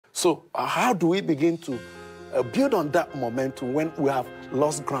So how do we begin to build on that momentum when we have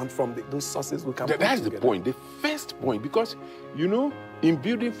lost ground from those sources we can put That's together? the point, the first point, because, you know, in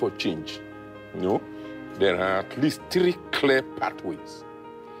building for change, you know, there are at least 3 clear pathways.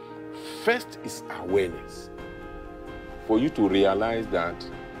 First is awareness. For you to realize that,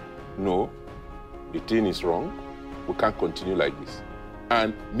 no, the thing is wrong, we can't continue like this.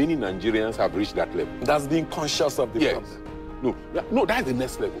 And many Nigerians have reached that level. That's being conscious of the problem. No, that's the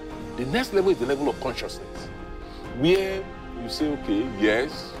next level. The next level is the level of consciousness, where you say, okay,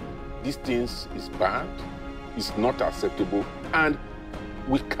 yes, these things is bad, it's not acceptable, and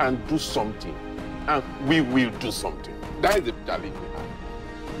we can do something, and we will do something. That is the challenge we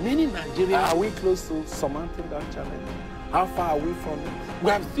have. Many Nigerians... Are we close to surmounting that challenge? How far are we from it? We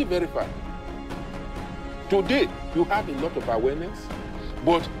have still very far. Today, you have a lot of awareness,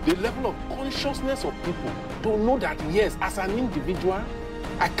 but the level of consciousness of people to know that, yes, as an individual,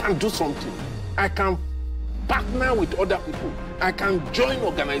 I can do something. I can partner with other people. I can join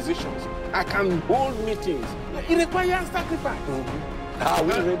organizations. I can hold meetings. It requires sacrifice. Are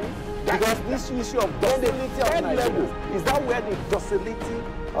we ready? Because this issue of docility of Nigerians, is that where the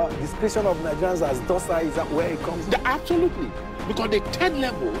docility, description of Nigerians as docile, is that where it comes from? Absolutely. Because the third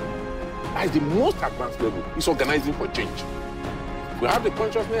level, as the most advanced level, is organizing for change. You have the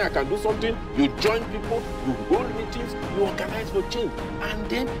consciousness, I can do something, you join people, you hold meetings, you organize for change. And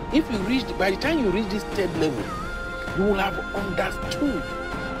then if you reach, by the time you reach this third level, you will have understood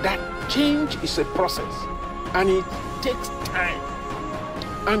that change is a process and it takes time.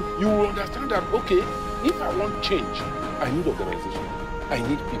 And you will understand that, okay, if I want change, I need organization, I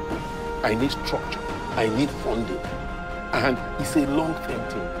need people, I need structure, I need funding. And it's a long-term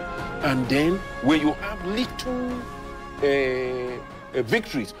thing. And then when you have little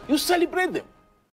victories, you celebrate them.